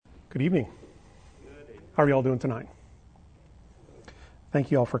Good evening. How are you all doing tonight?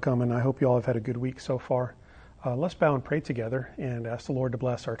 Thank you all for coming. I hope you all have had a good week so far. Let's bow and pray together and ask the Lord to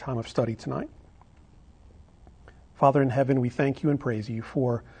bless our time of study tonight. Father in heaven, we thank you and praise you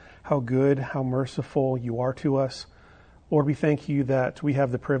for how good, how merciful you are to us. Lord, we thank you that we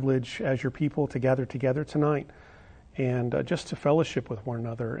have the privilege as your people to gather together tonight and just to fellowship with one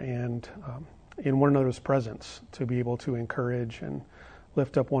another and in one another's presence, to be able to encourage and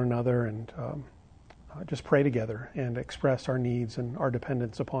lift up one another and just pray together and express our needs and our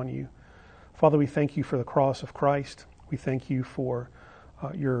dependence upon you. Father, we thank you for the cross of Christ. We thank you for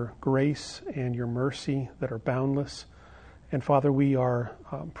your grace and your mercy that are boundless. And Father, we are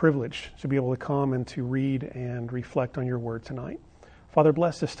privileged to be able to come and to read and reflect on your word tonight. Father,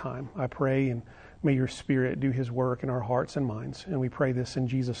 bless this time, I pray, and may your Spirit do his work in our hearts and minds. And we pray this in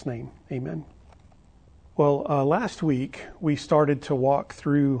Jesus' name. Amen. Well, last week we started to walk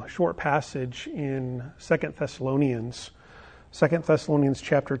through a short passage in 2 Thessalonians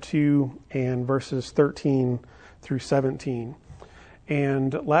chapter 2 and verses 13 through 17.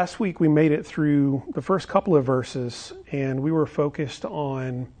 And last week we made it through the first couple of verses, and we were focused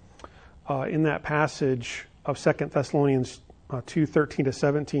on, in that passage of 2 Thessalonians 2, 13 to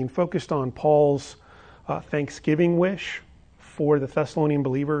 17, focused on Paul's thanksgiving wish for the Thessalonian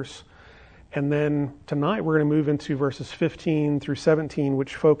believers. And then tonight we're going to move into verses 15 through 17,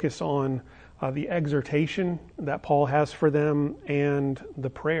 which focus on the exhortation that Paul has for them and the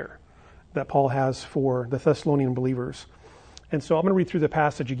prayer that Paul has for the Thessalonian believers. And so I'm going to read through the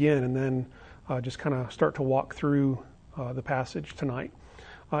passage again and then just kind of start to walk through the passage tonight.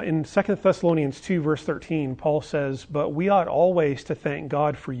 In 2 Thessalonians 2, verse 13, Paul says, "But we ought always to thank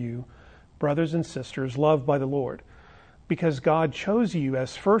God for you, brothers and sisters, loved by the Lord, because God chose you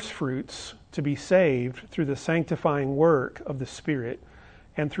as firstfruits to be saved through the sanctifying work of the Spirit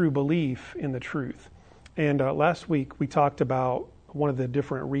and through belief in the truth." And last week we talked about one of the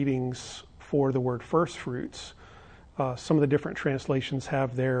different readings for the word firstfruits. Some of the different translations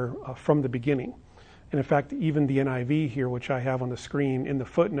have there from the beginning. And in fact, even the NIV here, which I have on the screen, in the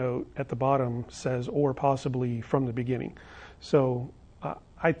footnote at the bottom says, or possibly from the beginning. So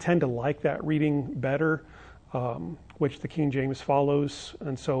I tend to like that reading better, which the King James follows.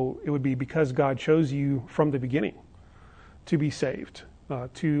 And so it would be, because God chose you from the beginning to be saved,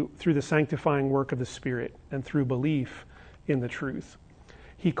 through the sanctifying work of the Spirit and through belief in the truth.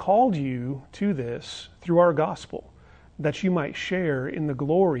 He called you to this through our gospel, that you might share in the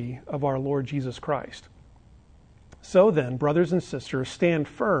glory of our Lord Jesus Christ. So then, brothers and sisters, stand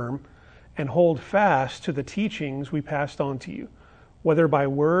firm and hold fast to the teachings we passed on to you, whether by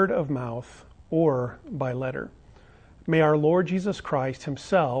word of mouth or by letter. May our Lord Jesus Christ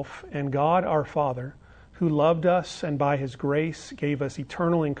himself and God our Father, who loved us and by his grace gave us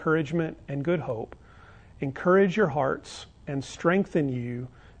eternal encouragement and good hope, encourage your hearts and strengthen you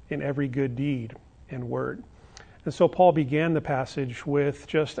in every good deed and word. And so Paul began the passage with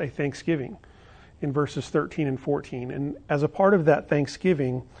just a thanksgiving in verses 13 and 14. And as a part of that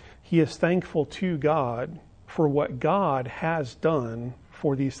thanksgiving, he is thankful to God for what God has done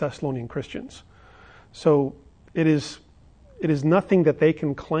for these Thessalonian Christians. So it is nothing that they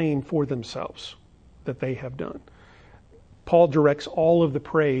can claim for themselves that they have done. Paul directs all of the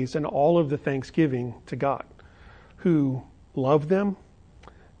praise and all of the thanksgiving to God, who loved them,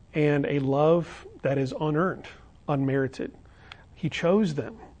 and a love that is unearned, unmerited. He chose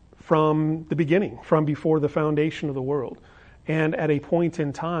them from the beginning, from before the foundation of the world. And at a point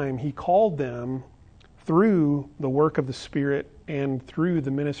in time, he called them through the work of the Spirit and through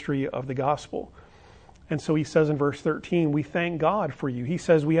the ministry of the gospel. And so he says in verse 13, we thank God for you. He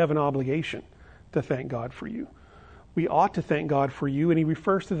says we have an obligation to thank God for you. We ought to thank God for you. And he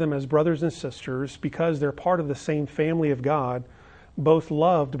refers to them as brothers and sisters because they're part of the same family of God, both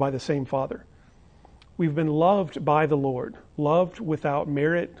loved by the same Father. We've been loved by the Lord, loved without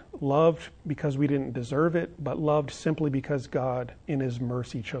merit, loved because we didn't deserve it, but loved simply because God in his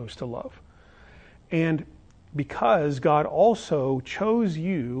mercy chose to love. And because God also chose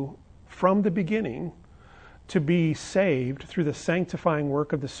you from the beginning to be saved through the sanctifying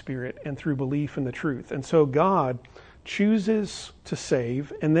work of the Spirit and through belief in the truth. And so God chooses to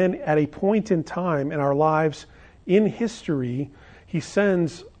save, and then at a point in time in our lives, in history, he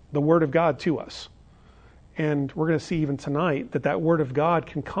sends the Word of God to us. And we're going to see even tonight that that Word of God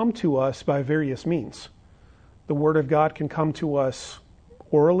can come to us by various means. The Word of God can come to us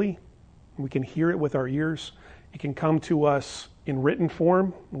orally. We can hear it with our ears. It can come to us in written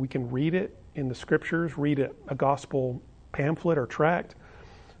form. We can read it in the Scriptures, read a gospel pamphlet or tract.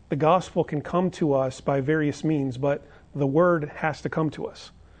 The gospel can come to us by various means, but the Word has to come to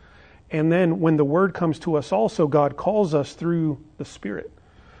us. And then when the word comes to us also, God calls us through the Spirit,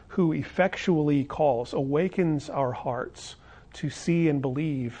 who effectually calls, awakens our hearts to see and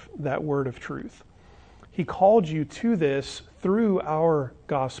believe that word of truth. He called you to this through our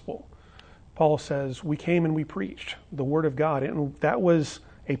gospel. Paul says, we came and we preached the word of God. And that was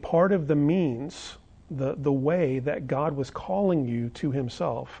a part of the means, the way that God was calling you to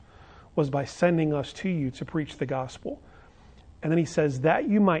himself, was by sending us to you to preach the gospel. And then he says that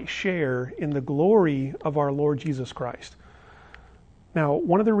you might share in the glory of our Lord Jesus Christ. Now,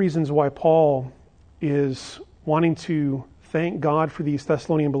 one of the reasons why Paul is wanting to thank God for these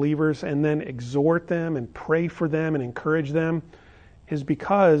Thessalonian believers and then exhort them and pray for them and encourage them is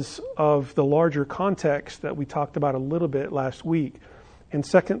because of the larger context that we talked about a little bit last week. In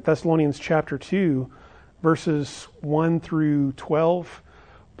 2 Thessalonians chapter 2, verses 1 through 12,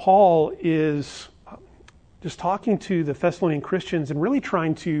 Paul is just talking to the Thessalonian Christians and really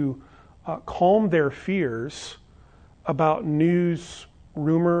trying to calm their fears about news,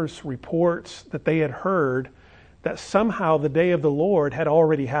 rumors, reports that they had heard that somehow the day of the Lord had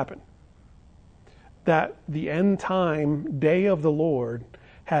already happened. That the end time day of the Lord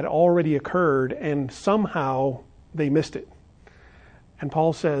had already occurred and somehow they missed it. And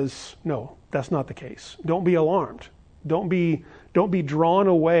Paul says, no, that's not the case. Don't be alarmed. Don't be drawn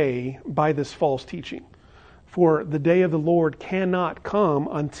away by this false teaching. For the day of the Lord cannot come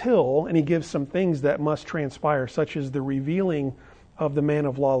until, and he gives some things that must transpire, such as the revealing of the man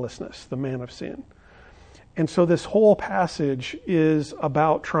of lawlessness, the man of sin. And so this whole passage is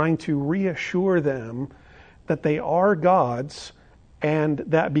about trying to reassure them that they are God's, and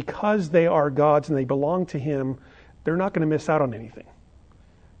that because they are God's and they belong to him, they're not going to miss out on anything.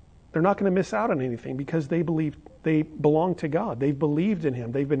 They're not going to miss out on anything because they believe they belong to God. They've believed in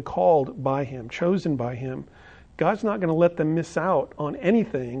him. They've been called by him, chosen by him. God's not going to let them miss out on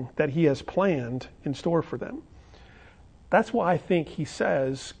anything that he has planned in store for them. That's why I think he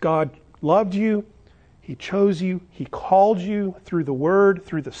says God loved you, he chose you, he called you through the word,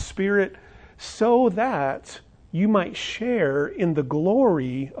 through the Spirit, so that you might share in the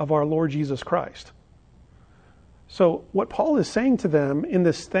glory of our Lord Jesus Christ. So what Paul is saying to them in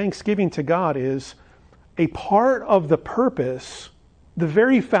this thanksgiving to God is a part of the purpose, the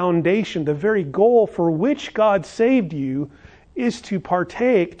very foundation, the very goal for which God saved you is to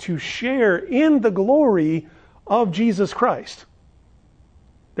partake, to share in the glory of Jesus Christ.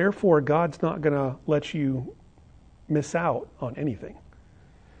 Therefore, God's not going to let you miss out on anything,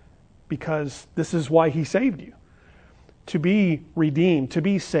 because this is why he saved you. To be redeemed, to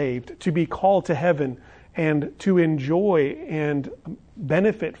be saved, to be called to heaven, and to enjoy and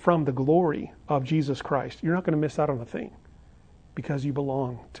benefit from the glory of Jesus Christ. You're not going to miss out on a thing because you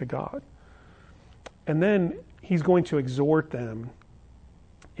belong to God. And then he's going to exhort them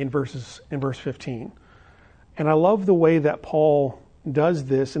in verse 15. And I love the way that Paul does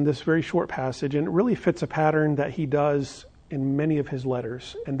this in this very short passage, and it really fits a pattern that he does in many of his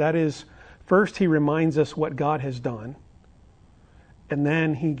letters. And that is, first he reminds us what God has done, and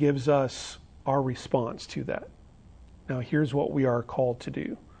then he gives us our response to that. Now, here's what we are called to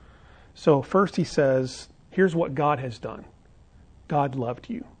do. So first he says, here's what God has done. God loved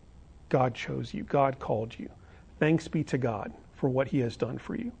you. God chose you. God called you. Thanks be to God for what he has done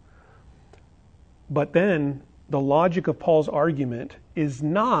for you. But then the logic of Paul's argument is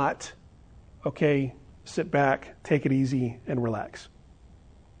not, okay, sit back, take it easy, and relax,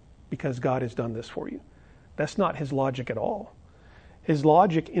 because God has done this for you. That's not his logic at all. His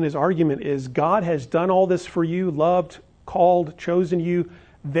logic in his argument is God has done all this for you, loved, called, chosen you,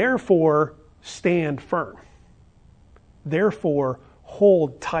 therefore stand firm. Therefore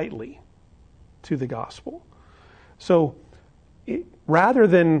hold tightly to the gospel. So rather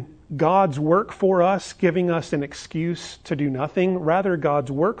than God's work for us giving us an excuse to do nothing, rather God's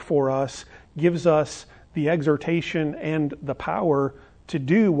work for us gives us the exhortation and the power to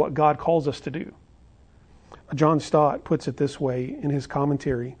do what God calls us to do. John Stott puts it this way in his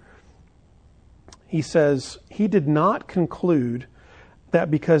commentary. He says, he did not conclude that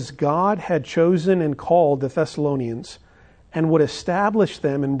because God had chosen and called the Thessalonians and would establish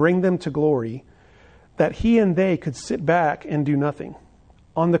them and bring them to glory, that he and they could sit back and do nothing.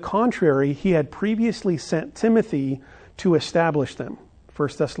 On the contrary, he had previously sent Timothy to establish them, 1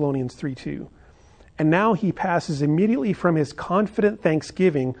 Thessalonians 3:2. And now he passes immediately from his confident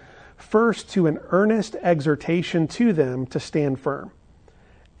thanksgiving first to an earnest exhortation to them to stand firm,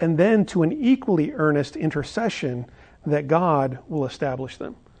 and then to an equally earnest intercession that God will establish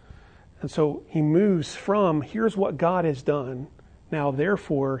them. And so he moves from, here's what God has done, now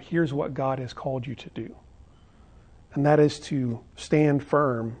therefore here's what God has called you to do. And that is to stand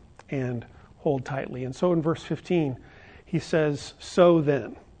firm and hold tightly. And so in verse 15, he says, so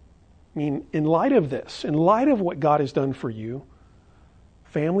then, I mean, in light of this, in light of what God has done for you,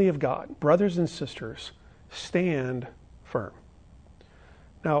 family of God, brothers and sisters, stand firm.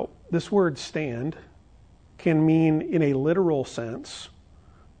 Now, this word stand can mean in a literal sense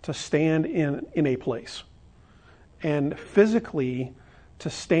to stand in a place, and physically to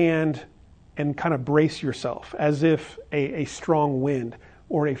stand and kind of brace yourself as if a strong wind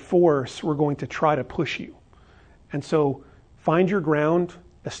or a force were going to try to push you. And so find your ground,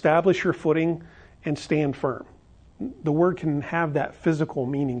 establish your footing, and stand firm. The word can have that physical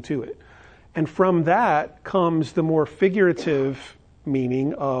meaning to it. And from that comes the more figurative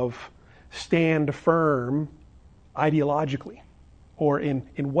meaning of stand firm ideologically, or in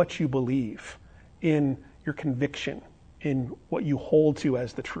what you believe, in your conviction, in what you hold to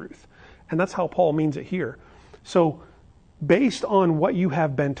as the truth. And that's how Paul means it here. So based on what you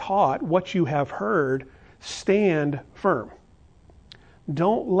have been taught, what you have heard, stand firm.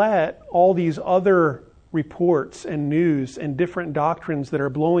 Don't let all these other reports and news and different doctrines that are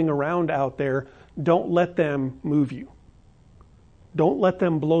blowing around out there, don't let them move you. Don't let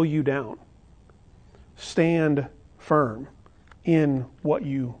them blow you down. Stand firm in what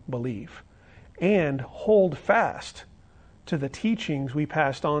you believe, and hold fast to the teachings we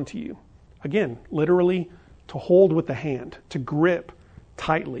passed on to you. Again, literally, to hold with the hand, to grip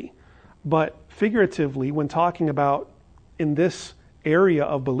tightly. But figuratively, when talking about in this area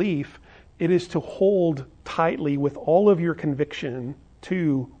of belief, it is to hold tightly with all of your conviction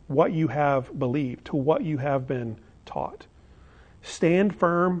to what you have believed, to what you have been taught. Stand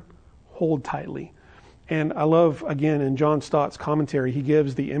firm, hold tightly. And I love, again, in John Stott's commentary, he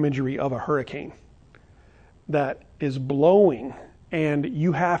gives the imagery of a hurricane that is blowing, and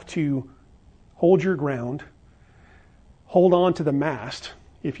you have to hold your ground, hold on to the mast,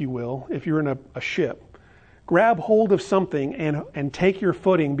 if you will, if you're in a ship. Grab hold of something and take your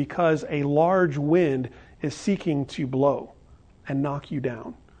footing, because a large wind is seeking to blow and knock you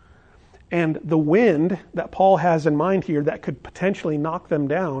down. And the wind that Paul has in mind here that could potentially knock them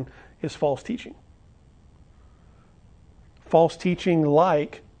down is false teaching. False teaching,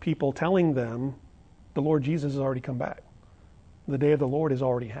 like people telling them the Lord Jesus has already come back. The day of the Lord has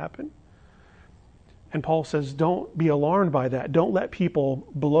already happened. And Paul says, don't be alarmed by that. Don't let people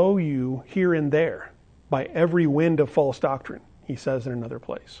blow you here and there by every wind of false doctrine, he says in another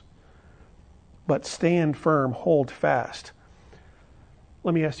place. But stand firm, hold fast.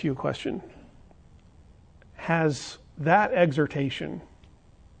 Let me ask you a question. Has that exhortation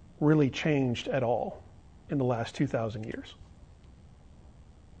really changed at all in the last 2,000 years?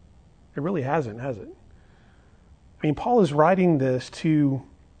 It really hasn't, has it? I mean, Paul is writing this to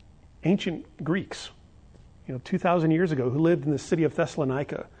ancient Greeks, 2,000 years ago, who lived in the city of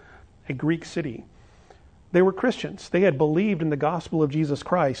Thessalonica, a Greek city. They were Christians. They had believed in the gospel of Jesus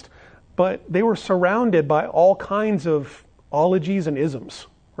Christ, but they were surrounded by all kinds of ologies and isms,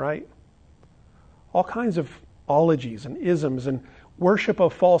 right? All kinds of ologies and isms and worship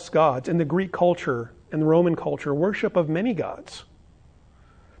of false gods. In the Greek culture and the Roman culture, worship of many gods.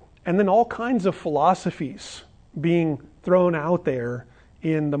 And then all kinds of philosophies being thrown out there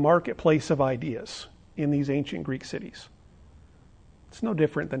in the marketplace of ideas in these ancient Greek cities. It's no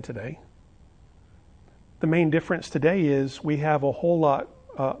different than today. The main difference today is we have a whole lot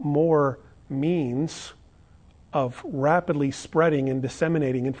more means of rapidly spreading and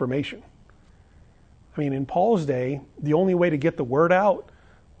disseminating information. I mean, in Paul's day, the only way to get the word out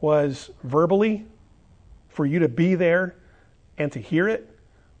was verbally, for you to be there and to hear it,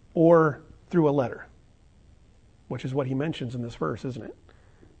 or through a letter, which is what he mentions in this verse, isn't it?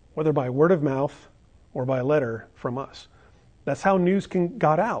 Whether by word of mouth or by letter from us. That's how news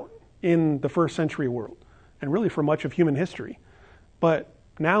got out in the first century world, and really for much of human history. But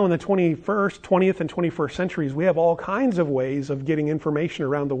now in the 20th and 21st centuries, we have all kinds of ways of getting information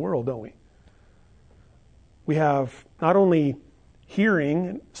around the world, don't we? We have not only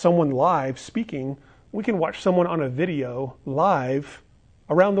hearing someone live speaking, we can watch someone on a video live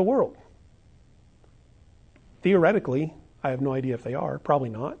around the world. Theoretically, I have no idea if they are, probably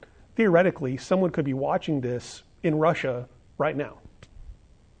not. Theoretically, someone could be watching this in Russia right now.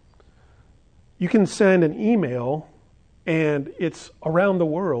 You can send an email and it's around the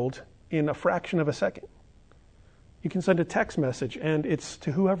world in a fraction of a second. You can send a text message and it's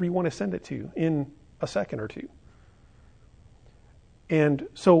to whoever you want to send it to in a second or two. And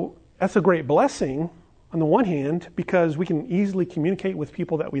so that's a great blessing on the one hand, because we can easily communicate with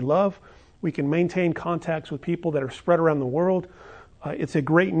people that we love. We can maintain contacts with people that are spread around the world. It's a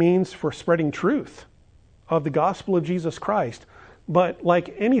great means for spreading truth of the gospel of Jesus Christ. But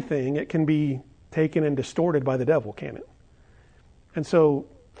like anything, it can be taken and distorted by the devil, can it? And so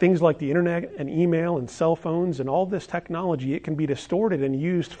things like the internet and email and cell phones and all this technology, it can be distorted and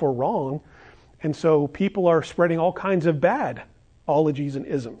used for wrong. And so people are spreading all kinds of bad ologies and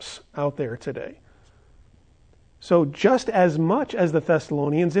isms out there today. So just as much as the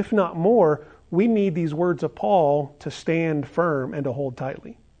Thessalonians, if not more, we need these words of Paul to stand firm and to hold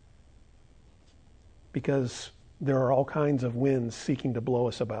tightly. Because there are all kinds of winds seeking to blow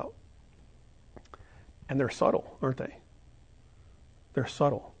us about. And they're subtle, aren't they? They're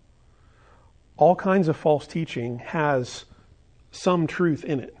subtle. All kinds of false teaching has some truth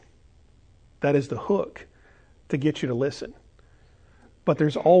in it. That is the hook to get you to listen. But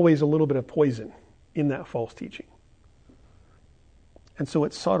there's always a little bit of poison in that false teaching. And so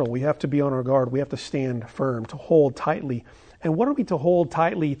it's subtle. We have to be on our guard. We have to stand firm, to hold tightly. And what are we to hold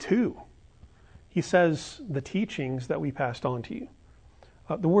tightly to? He says the teachings that we passed on to you.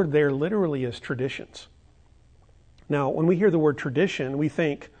 The word there literally is traditions. Now, when we hear the word tradition, we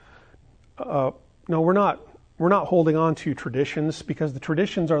think, no, we're not holding on to traditions, because the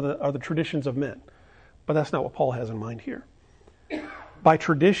traditions are the traditions of men. But that's not what Paul has in mind here. By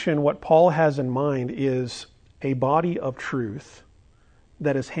tradition, what Paul has in mind is a body of truth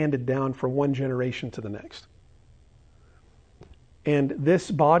that is handed down from one generation to the next. And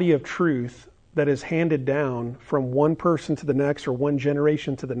this body of truth that is handed down from one person to the next or one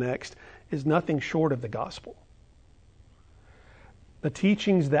generation to the next is nothing short of the gospel. The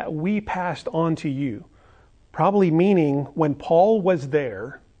teachings that we passed on to you, probably meaning when Paul was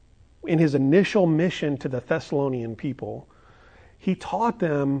there in his initial mission to the Thessalonian people, he taught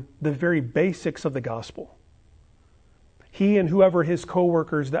them the very basics of the gospel. He and whoever his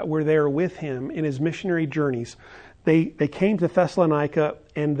co-workers that were there with him in his missionary journeys, they came to Thessalonica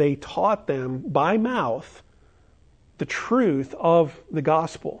and they taught them by mouth the truth of the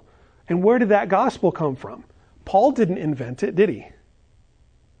gospel. And where did that gospel come from? Paul didn't invent it, did he?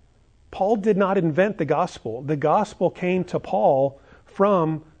 Paul did not invent the gospel. The gospel came to Paul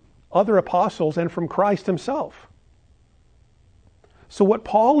from other apostles and from Christ himself. So what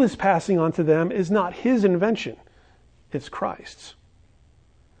Paul is passing on to them is not his invention. It's Christ's.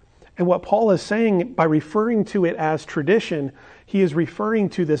 And what Paul is saying by referring to it as tradition, he is referring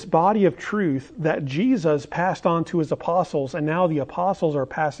to this body of truth that Jesus passed on to his apostles, and now the apostles are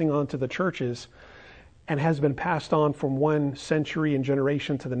passing on to the churches, and has been passed on from one century and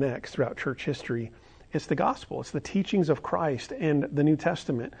generation to the next throughout church history. It's the gospel. It's the teachings of Christ and the New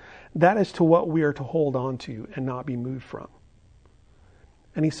Testament. That is to what we are to hold on to and not be moved from.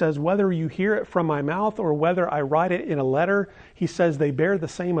 And he says, whether you hear it from my mouth or whether I write it in a letter, he says they bear the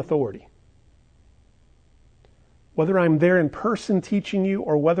same authority. Whether I'm there in person teaching you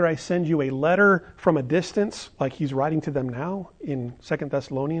or whether I send you a letter from a distance, like he's writing to them now in 2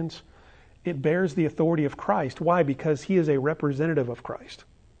 Thessalonians, it bears the authority of Christ. Why? Because he is a representative of Christ,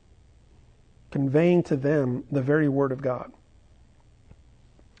 conveying to them the very word of God.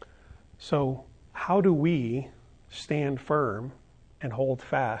 So, how do we stand firm and hold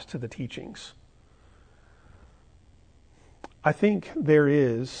fast to the teachings? I think there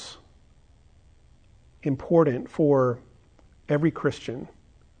is important for every Christian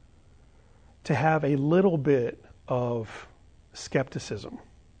to have a little bit of skepticism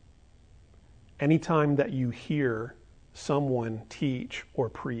anytime that you hear someone teach or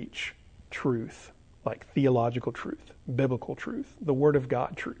preach truth, like theological truth, biblical truth, the Word of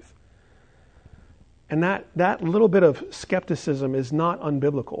God truth. And that little bit of skepticism is not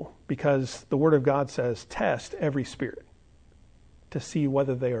unbiblical, because the Word of God says, test every spirit to see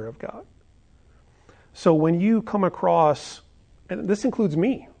whether they are of God. So when you come across, and this includes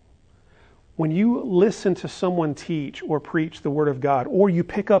me, when you listen to someone teach or preach the Word of God, or you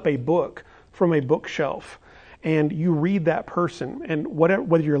pick up a book from a bookshelf and you read that person, and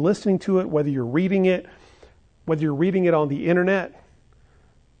whether you're listening to it, whether you're reading it on the internet,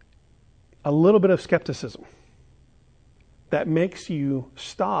 a little bit of skepticism that makes you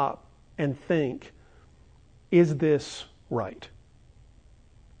stop and think, is this right?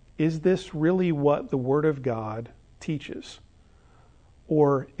 Is this really what the Word of God teaches?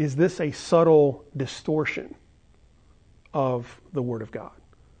 Or is this a subtle distortion of the Word of God?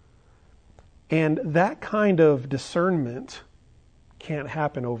 And that kind of discernment can't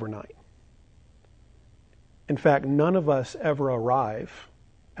happen overnight. In fact, none of us ever arrive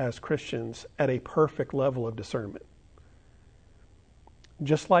as Christians at a perfect level of discernment.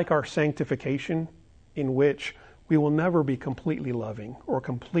 Just like our sanctification, in which we will never be completely loving or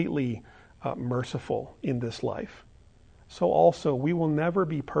completely merciful in this life, so also we will never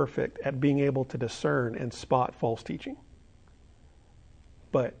be perfect at being able to discern and spot false teaching.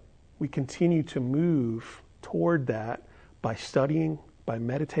 but we continue to move toward that by studying, by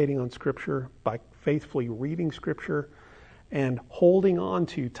meditating on Scripture, by faithfully reading Scripture, and holding on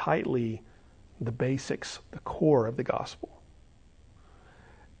to tightly the basics, the core of the gospel.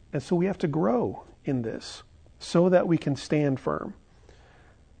 And so we have to grow in this so that we can stand firm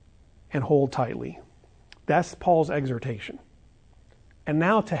and hold tightly. That's Paul's exhortation. And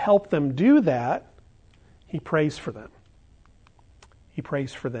now to help them do that, he prays for them. He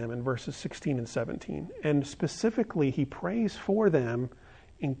prays for them in verses 16 and 17. And specifically, he prays for them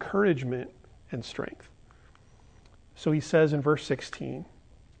encouragement and strength. So he says in verse 16,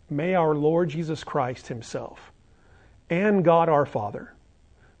 "May our Lord Jesus Christ himself and God our Father,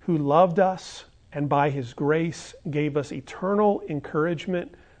 who loved us and by his grace gave us eternal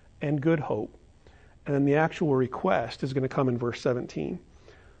encouragement and good hope." And then the actual request is going to come in verse 17.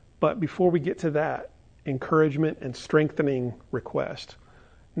 But before we get to that encouragement and strengthening request,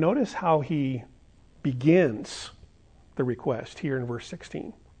 notice how he begins the request here in verse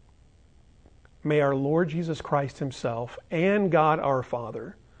 16. "May our Lord Jesus Christ himself and God our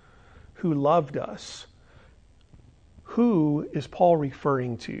Father, who loved us." Who is Paul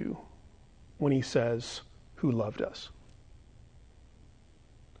referring to when he says, "who loved us"?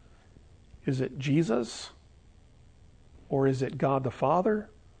 Is it Jesus? Or is it God the Father?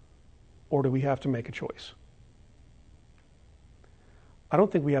 Or do we have to make a choice? I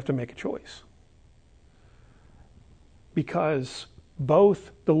don't think we have to make a choice. Because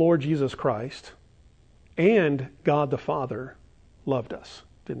both the Lord Jesus Christ and God the Father loved us,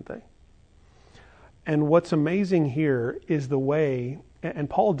 didn't they? And what's amazing here is the way, and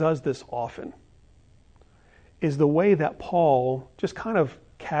Paul does this often, is the way that Paul just kind of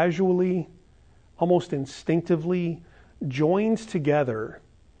casually, almost instinctively joins together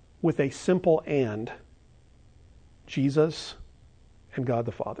with a simple "and" Jesus and God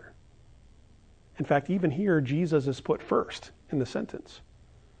the Father. In fact, even here, Jesus is put first in the sentence.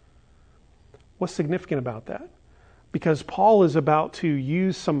 What's significant about that? Because Paul is about to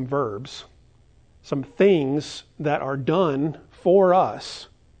use some verbs, some things that are done for us,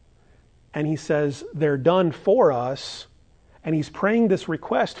 and he says they're done for us, and he's praying this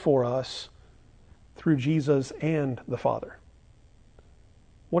request for us through Jesus and the Father.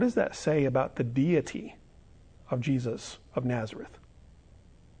 What does that say about the deity of Jesus of Nazareth?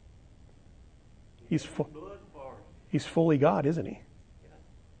 He's fully God, isn't he?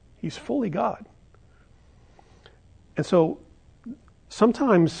 He's fully God. And so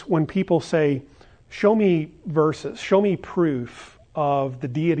sometimes when people say, "Show me verses, show me proof of the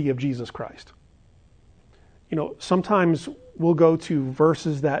deity of Jesus Christ," sometimes we'll go to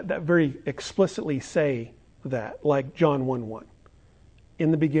verses that very explicitly say that, like John 1:1.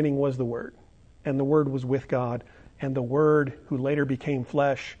 "In the beginning was the Word, and the Word was with God, and the Word, who later became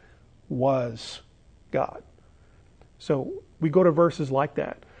flesh, was God." So we go to verses like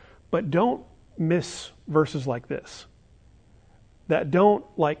that. But don't miss verses like this, that don't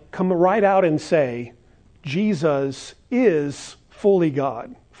come right out and say, Jesus is fully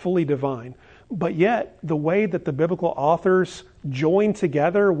God, fully divine. But yet, the way that the biblical authors join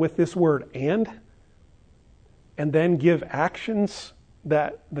together with this word and then give actions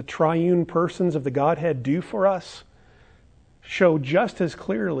that the triune persons of the Godhead do for us, show just as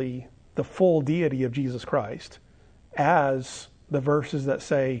clearly the full deity of Jesus Christ as the verses that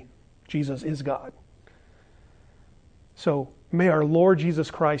say Jesus is God. So may our Lord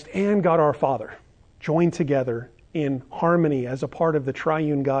Jesus Christ and God our Father join together in harmony as a part of the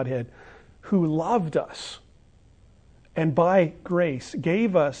triune Godhead, who loved us and by grace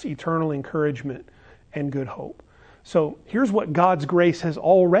gave us eternal encouragement and good hope. So here's what God's grace has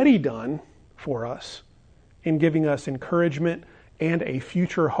already done for us in giving us encouragement and a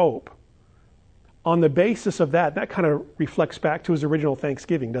future hope. On the basis of that kind of reflects back to his original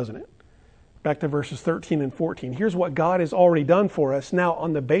thanksgiving, doesn't it? Back to verses 13 and 14. Here's what God has already done for us. Now,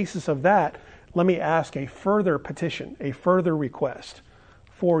 on the basis of that, let me ask a further petition, a further request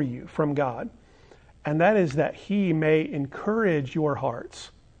for you from God. And that is that he may encourage your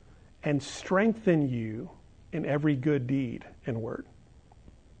hearts and strengthen you in every good deed and word.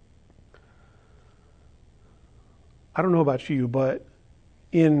 I don't know about you, but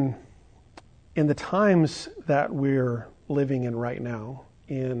in the times that we're living in right now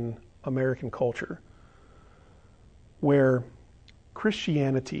in American culture, where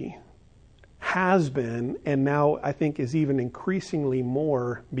Christianity has been, and now I think is even increasingly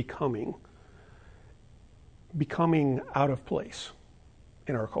more becoming out of place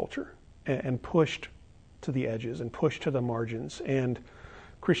in our culture and pushed to the edges and pushed to the margins, and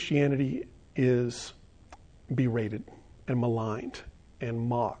Christianity is berated and maligned and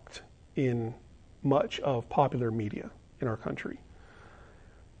mocked in much of popular media in our country.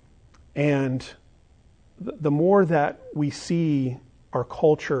 And the more that we see our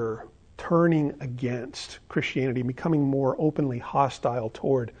culture turning against Christianity, becoming more openly hostile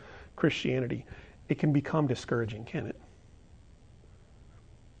toward Christianity, it can become discouraging, can't it?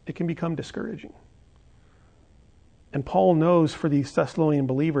 It can become discouraging. And Paul knows for these Thessalonian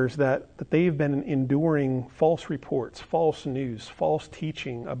believers that they've been enduring false reports, false news, false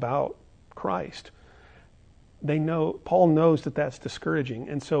teaching about Christ. Paul knows that that's discouraging.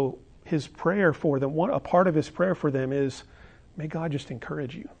 And so his prayer for them, a part of his prayer for them is, may God just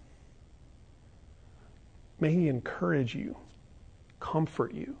encourage you. May he encourage you,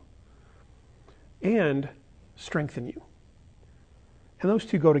 comfort you, and strengthen you. And those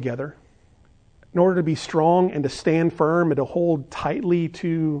two go together. In order to be strong and to stand firm and to hold tightly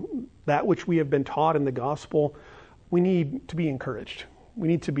to that which we have been taught in the gospel, we need to be encouraged. We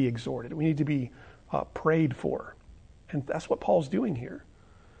need to be exhorted. We need to be prayed for. And that's what Paul's doing here.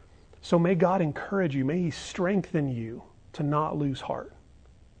 So may God encourage you. May he strengthen you to not lose heart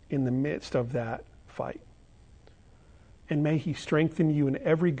in the midst of that fight. And may he strengthen you in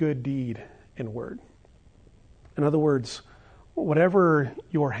every good deed and word. In other words, whatever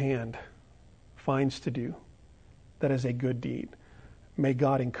your hand finds to do that is a good deed, may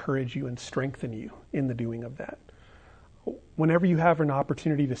God encourage you and strengthen you in the doing of that. Whenever you have an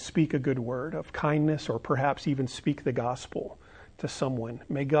opportunity to speak a good word of kindness or perhaps even speak the gospel to someone,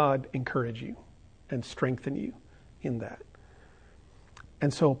 may God encourage you and strengthen you in that.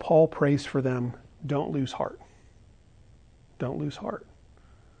 And so Paul prays for them, don't lose heart. Don't lose heart.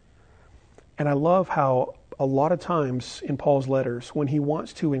 And I love how a lot of times in Paul's letters, when he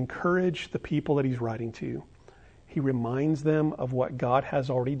wants to encourage the people that he's writing to, he reminds them of what God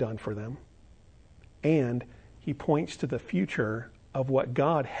has already done for them, and he points to the future of what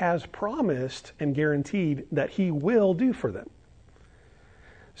God has promised and guaranteed that he will do for them.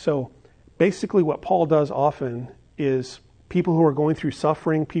 So basically what Paul does often is people who are going through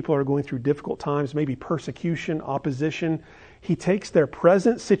suffering, people who are going through difficult times, maybe persecution, opposition, he takes their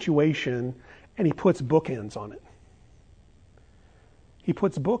present situation and he puts bookends on it. He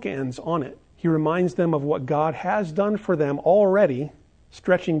puts bookends on it. He reminds them of what God has done for them already,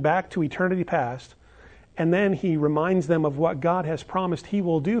 stretching back to eternity past, and then he reminds them of what God has promised he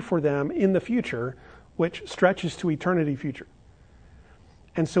will do for them in the future, which stretches to eternity future.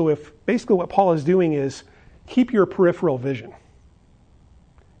 And so basically what Paul is doing is keep your peripheral vision.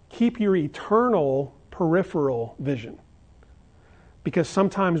 Keep your eternal peripheral vision. Because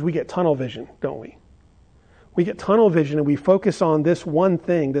sometimes we get tunnel vision, don't we? We get tunnel vision and we focus on this one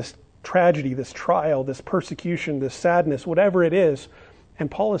thing, this tragedy, this trial, this persecution, this sadness, whatever it is. And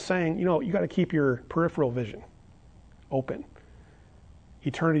Paul is saying, you got to keep your peripheral vision open.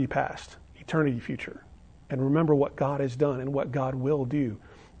 Eternity past, eternity future. And remember what God has done and what God will do.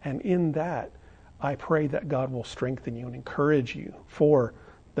 And in that, I pray that God will strengthen you and encourage you for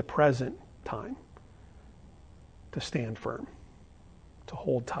the present time to stand firm, to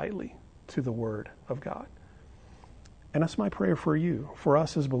hold tightly to the Word of God. And that's my prayer for you, for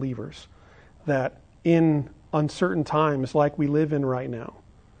us as believers, that in uncertain times like we live in right now,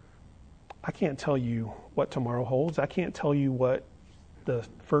 I can't tell you what tomorrow holds. I can't tell you what the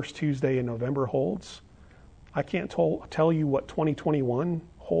first Tuesday in November holds. I can't tell you what 2021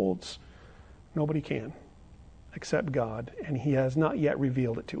 holds. Nobody can except God, and he has not yet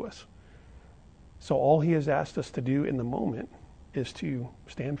revealed it to us. So all he has asked us to do in the moment is to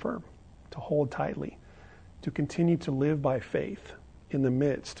stand firm, to hold tightly, to continue to live by faith in the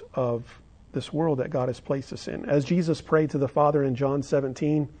midst of this world that God has placed us in. As Jesus prayed to the Father in John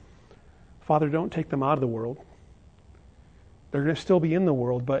 17, Father, don't take them out of the world. They're going to still be in the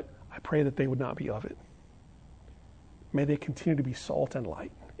world, but I pray that they would not be of it. May they continue to be salt and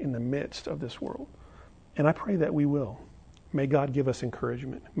light in the midst of this world. And I pray that we will. May God give us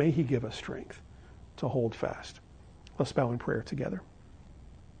encouragement. May he give us strength to hold fast. Let's bow in prayer together.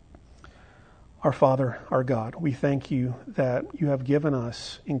 Our Father, our God, we thank you that you have given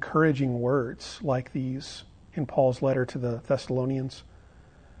us encouraging words like these in Paul's letter to the Thessalonians.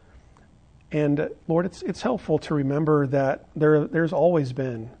 And Lord, it's helpful to remember that there's always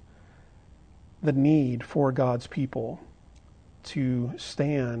been the need for God's people to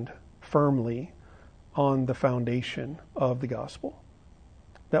stand firmly on the foundation of the gospel.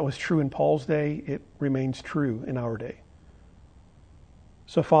 That was true in Paul's day. It remains true in our day.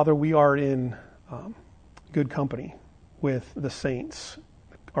 So, Father, we are in good company with the saints,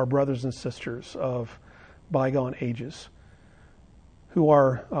 our brothers and sisters of bygone ages, who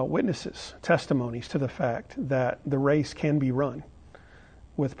are witnesses, testimonies to the fact that the race can be run,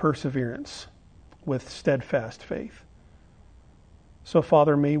 with perseverance, with steadfast faith. So,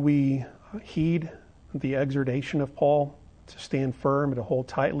 Father, may we heed the exhortation of Paul to stand firm and to hold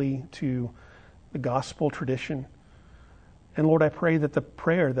tightly to the gospel tradition. And Lord, I pray that the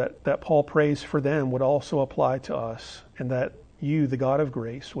prayer that Paul prays for them would also apply to us, and that you, the God of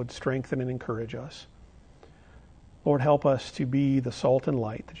grace, would strengthen and encourage us. Lord, help us to be the salt and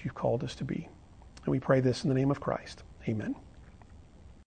light that you've called us to be. And we pray this in the name of Christ. Amen.